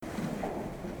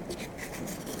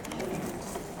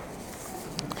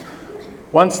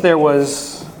Once there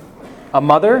was a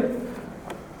mother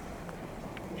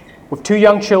with 2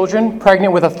 young children,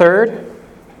 pregnant with a third,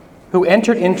 who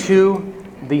entered into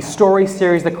the story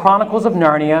series, The Chronicles of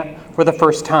Narnia, for the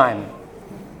first time.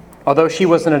 Although she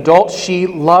was an adult, she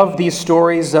loved these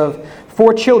stories of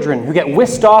 4 children who get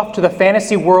whisked off to the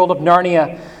fantasy world of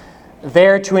Narnia,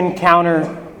 there to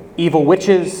encounter evil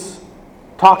witches,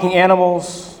 talking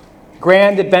animals,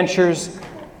 grand adventures,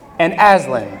 and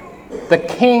Aslan, the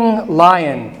king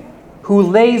lion, who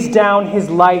lays down his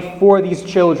life for these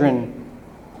children,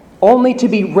 only to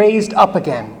be raised up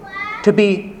again, to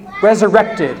be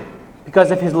resurrected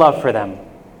because of his love for them.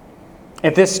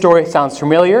 If this story sounds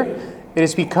familiar, it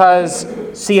is because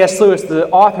C.S. Lewis, the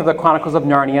author of the Chronicles of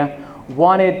Narnia,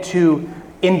 wanted to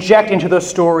inject into those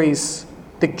stories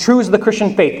the truths of the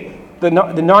Christian faith. The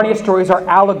Narnia stories are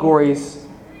allegories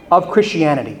of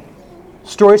Christianity,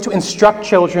 stories to instruct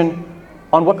children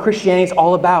on what Christianity is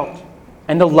all about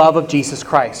and the love of Jesus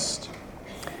Christ.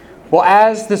 Well,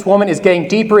 as this woman is getting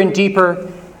deeper and deeper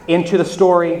into the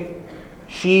story,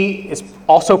 she is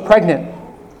also pregnant,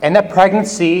 and that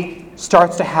pregnancy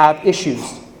starts to have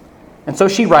issues. And so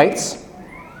she writes,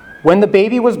 "When the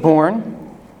baby was born,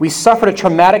 we suffered a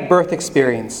traumatic birth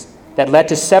experience that led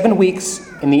to 7 weeks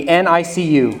in the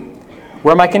NICU,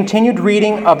 where my continued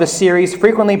reading of the series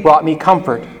frequently brought me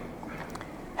comfort.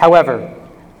 However,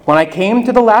 when I came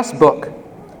to the last book,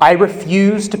 I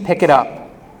refused to pick it up.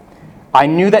 I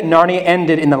knew that Narnia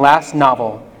ended in the last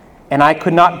novel, and I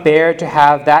could not bear to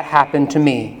have that happen to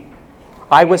me.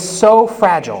 I was so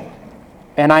fragile,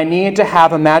 and I needed to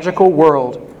have a magical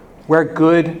world where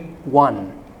good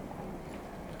won."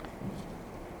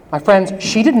 My friends,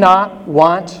 she did not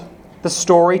want the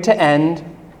story to end,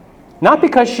 not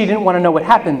because she didn't want to know what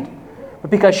happened,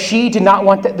 but because she did not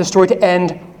want the story to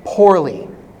end poorly.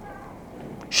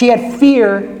 She had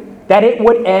fear that it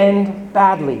would end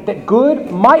badly, that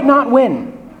good might not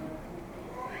win,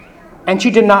 and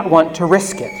she did not want to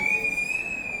risk it.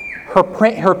 Her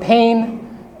pain,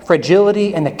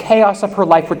 fragility, and the chaos of her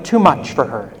life were too much for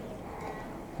her.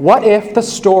 What if the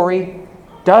story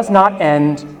does not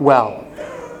end well?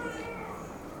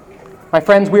 My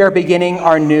friends, we are beginning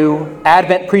our new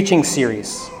Advent preaching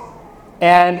series.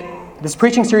 And this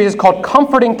preaching series is called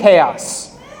Comforting Chaos.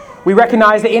 We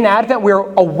recognize that in Advent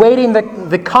we're awaiting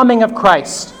the coming of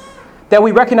Christ. That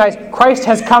we recognize Christ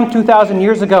has come 2,000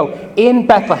 years ago in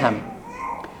Bethlehem.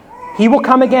 He will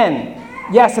come again,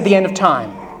 yes, at the end of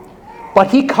time. But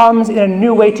he comes in a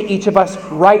new way to each of us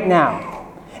right now.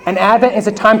 And Advent is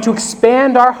a time to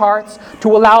expand our hearts,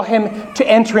 to allow him to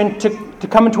enter into, to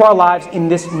come into our lives in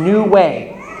this new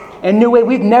way. A new way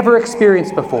we've never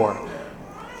experienced before.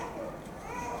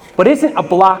 But isn't a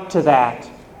block to that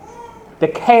the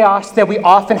chaos that we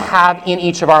often have in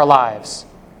each of our lives?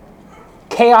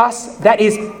 Chaos that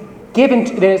is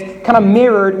that is kind of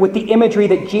mirrored with the imagery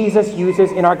that Jesus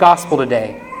uses in our gospel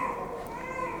today.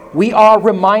 We are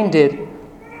reminded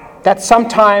that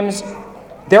sometimes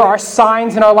there are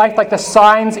signs in our life, like the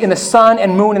signs in the sun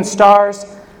and moon and stars,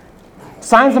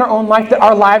 signs in our own life that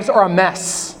our lives are a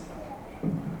mess,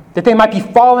 that they might be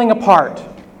falling apart.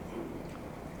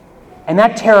 And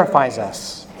that terrifies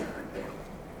us.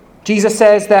 Jesus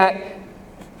says that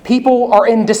people are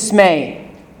in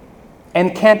dismay,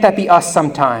 and can't that be us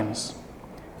sometimes?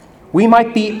 We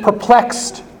might be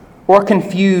perplexed or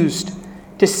confused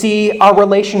to see our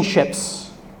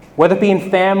relationships, whether it be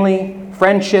in family,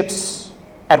 friendships,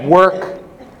 at work,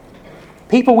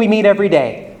 people we meet every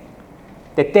day,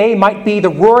 that they might be the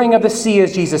roaring of the sea,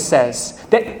 as Jesus says,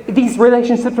 that these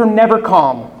relationships are never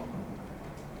calm,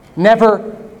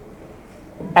 never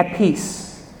at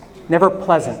peace, never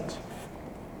pleasant.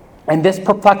 And this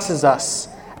perplexes us,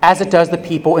 as it does the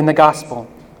people in the gospel.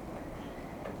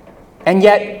 And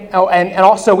yet, and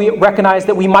also we recognize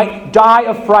that we might die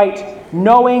of fright,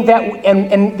 knowing that,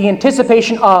 and the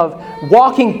anticipation of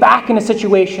walking back into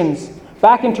situations,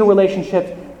 back into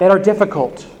relationships that are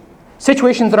difficult,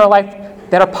 situations in our life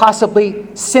that are possibly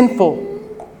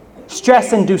sinful,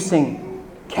 stress-inducing,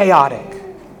 chaotic.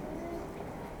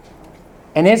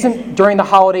 And isn't during the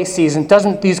holiday season,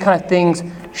 doesn't these kind of things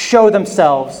show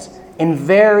themselves in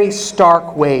very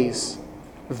stark ways,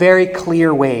 very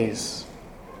clear ways?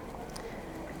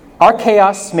 Our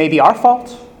chaos may be our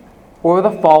fault or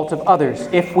the fault of others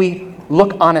if we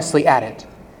look honestly at it.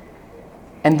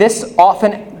 And this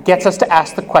often gets us to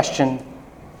ask the question,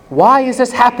 why is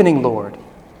this happening, Lord?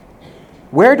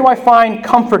 Where do I find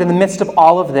comfort in the midst of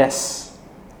all of this?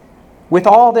 With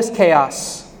all this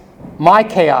chaos, my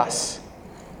chaos,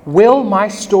 will my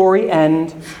story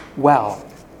end well?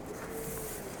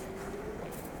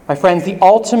 My friends, the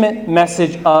ultimate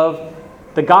message of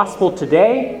the gospel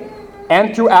today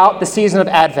and throughout the season of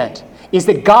Advent is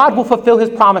that God will fulfill his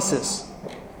promises.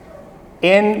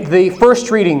 In the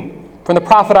first reading from the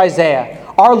prophet Isaiah,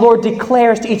 our Lord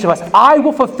declares to each of us, I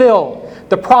will fulfill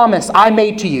the promise I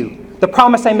made to you, the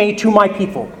promise I made to my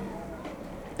people.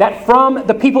 That from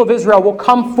the people of Israel will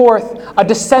come forth a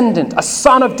descendant, a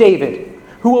son of David,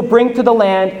 who will bring to the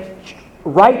land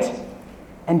right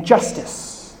and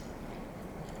justice.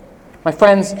 My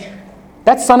friends,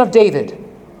 that son of David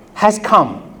has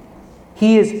come.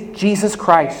 He is Jesus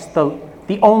Christ,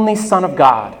 the only Son of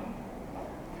God.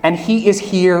 And he is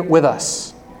here with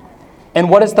us. And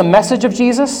what is the message of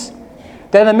Jesus?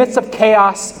 That in the midst of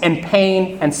chaos and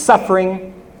pain and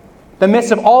suffering, the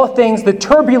midst of all things, the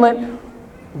turbulent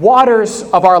waters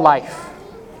of our life,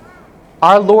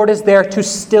 our Lord is there to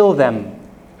still them.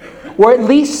 Or at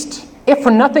least, if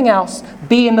for nothing else,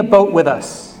 be in the boat with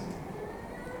us.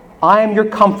 I am your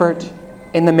comfort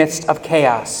in the midst of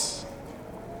chaos.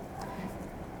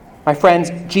 My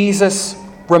friends, Jesus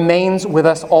remains with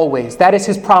us always. That is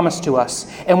his promise to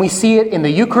us. And we see it in the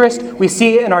Eucharist. We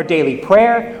see it in our daily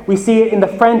prayer. We see it in the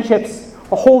friendships,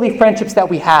 the holy friendships that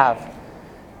we have.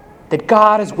 That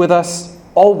God is with us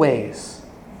always.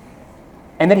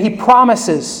 And that he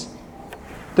promises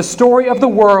the story of the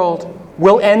world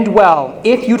will end well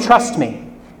if you trust me.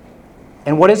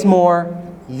 And what is more,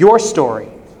 your story,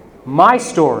 my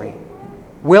story,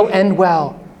 will end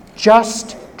well.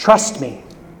 Just trust me.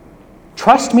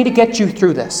 Trust me to get you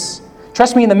through this.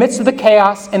 Trust me in the midst of the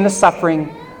chaos and the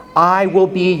suffering, I will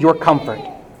be your comfort.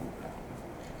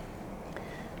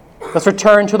 Let's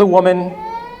return to the woman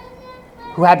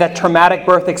who had that traumatic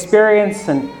birth experience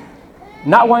and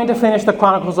not wanting to finish the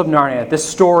Chronicles of Narnia, this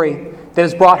story that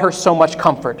has brought her so much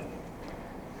comfort.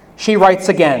 She writes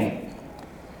again,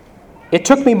 "It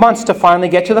took me months to finally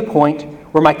get to the point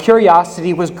where my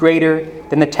curiosity was greater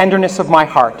than the tenderness of my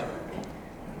heart.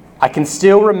 I can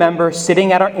still remember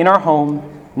sitting in our home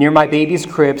near my baby's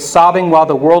crib, sobbing while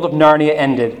the world of Narnia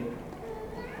ended.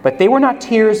 But they were not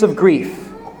tears of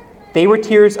grief. They were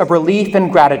tears of relief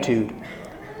and gratitude.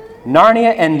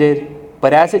 Narnia ended,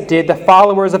 but as it did, the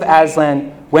followers of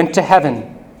Aslan went to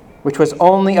heaven, which was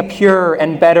only a purer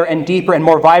and better and deeper and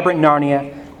more vibrant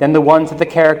Narnia than the ones that the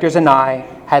characters and I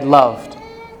had loved.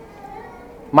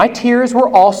 My tears were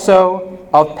also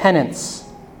of penance,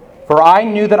 for I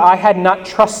knew that I had not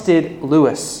trusted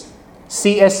Lewis,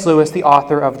 C.S. Lewis, the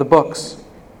author of the books.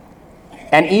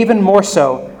 And even more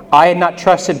so, I had not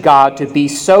trusted God to be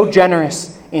so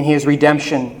generous in his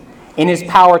redemption, in his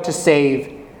power to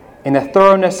save, in the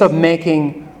thoroughness of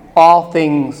making all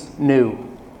things new."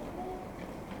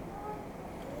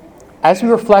 As we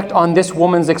reflect on this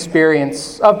woman's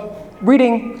experience of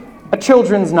reading a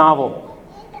children's novel,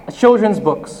 a children's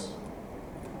books,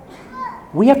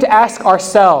 we have to ask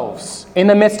ourselves, in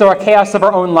the midst of our chaos of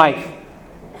our own life,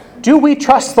 do we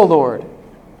trust the Lord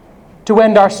to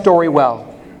end our story well?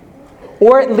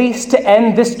 Or at least to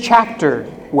end this chapter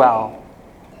well?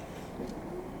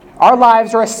 Our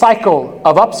lives are a cycle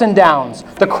of ups and downs,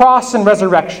 the cross and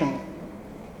resurrection.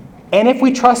 And if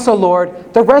we trust the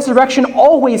Lord, the resurrection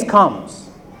always comes.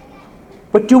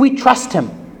 But do we trust him?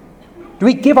 Do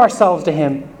we give ourselves to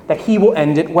him that he will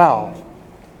end it well?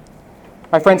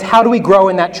 My friends, how do we grow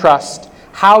in that trust?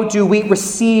 How do we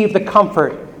receive the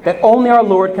comfort that only our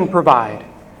Lord can provide?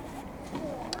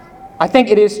 I think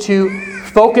it is to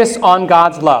focus on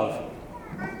God's love.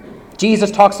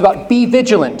 Jesus talks about be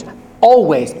vigilant,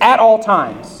 always, at all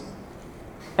times.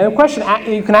 And the question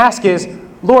you can ask is,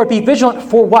 Lord, be vigilant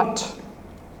for what?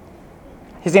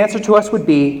 His answer to us would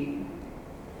be,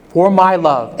 for my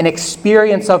love, an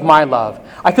experience of my love.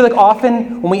 I feel like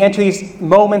often when we enter these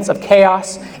moments of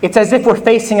chaos, it's as if we're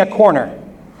facing a corner.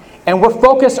 And we're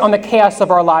focused on the chaos of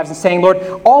our lives and saying, Lord,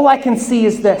 all I can see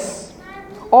is this.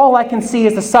 All I can see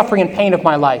is the suffering and pain of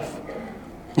my life.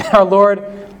 And our Lord,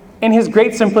 in his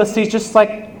great simplicity, is just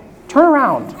like, turn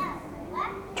around.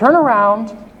 Turn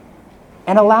around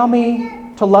and allow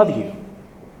me to love you.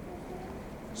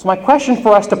 So my question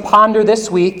for us to ponder this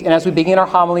week, and as we begin our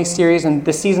homily series in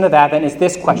this season of Advent, is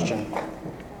this question.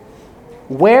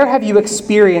 Where have you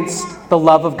experienced the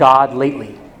love of God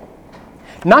lately?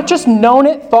 Not just known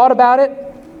it, thought about it,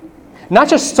 not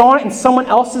just saw it in someone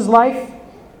else's life.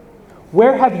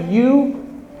 Where have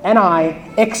you and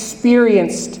I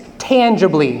experienced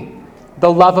tangibly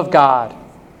the love of God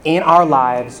in our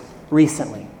lives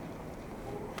recently?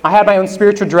 I had my own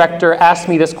spiritual director ask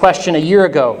me this question a year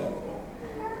ago.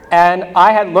 And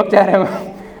I had looked at him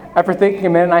after thinking a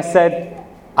minute, and I said,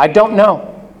 I don't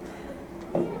know.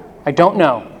 I don't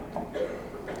know.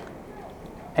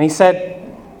 And he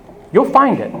said, you'll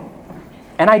find it.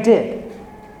 And I did.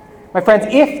 My friends,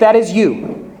 if that is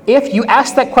you, if you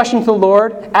ask that question to the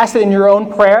Lord, ask it in your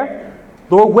own prayer,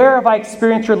 Lord, where have I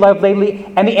experienced your love lately?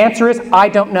 And the answer is, I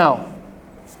don't know.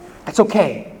 That's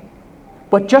okay.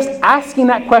 But just asking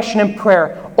that question in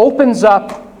prayer opens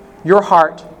up your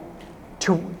heart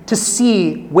to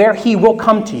see where he will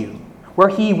come to you, where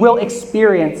you will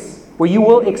experience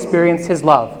his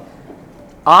love.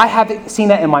 I have seen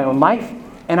that in my own life,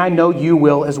 and I know you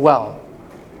will as well.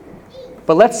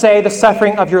 But let's say the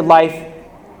suffering of your life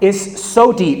is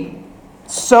so deep,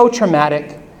 so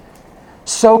traumatic,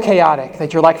 so chaotic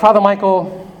that you're like, Father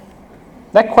Michael,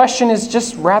 that question is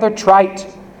just rather trite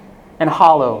and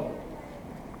hollow.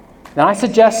 Then I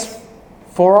suggest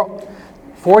for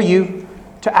you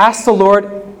to ask the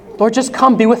Lord, just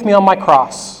come be with me on my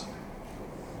cross.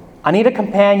 I need a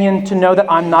companion to know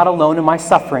that I'm not alone in my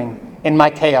suffering, in my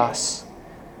chaos.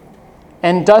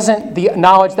 And doesn't the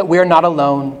knowledge that we're not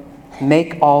alone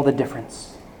make all the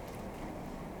difference?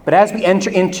 But as we enter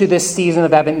into this season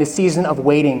of Advent, this season of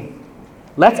waiting,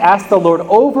 let's ask the Lord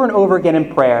over and over again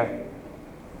in prayer,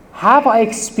 have I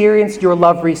experienced your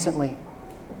love recently?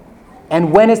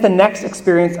 And when is the next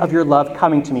experience of your love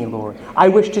coming to me, Lord? I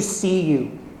wish to see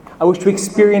you. I wish to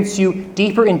experience you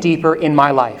deeper and deeper in my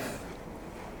life.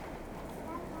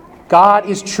 God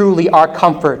is truly our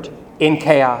comfort in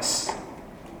chaos,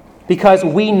 because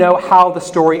we know how the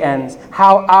story ends,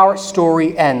 how our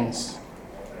story ends.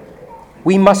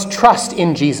 We must trust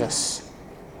in Jesus,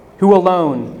 who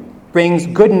alone brings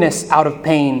goodness out of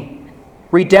pain,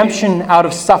 redemption out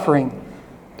of suffering,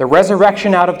 the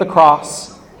resurrection out of the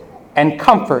cross, and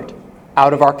comfort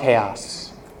out of our chaos.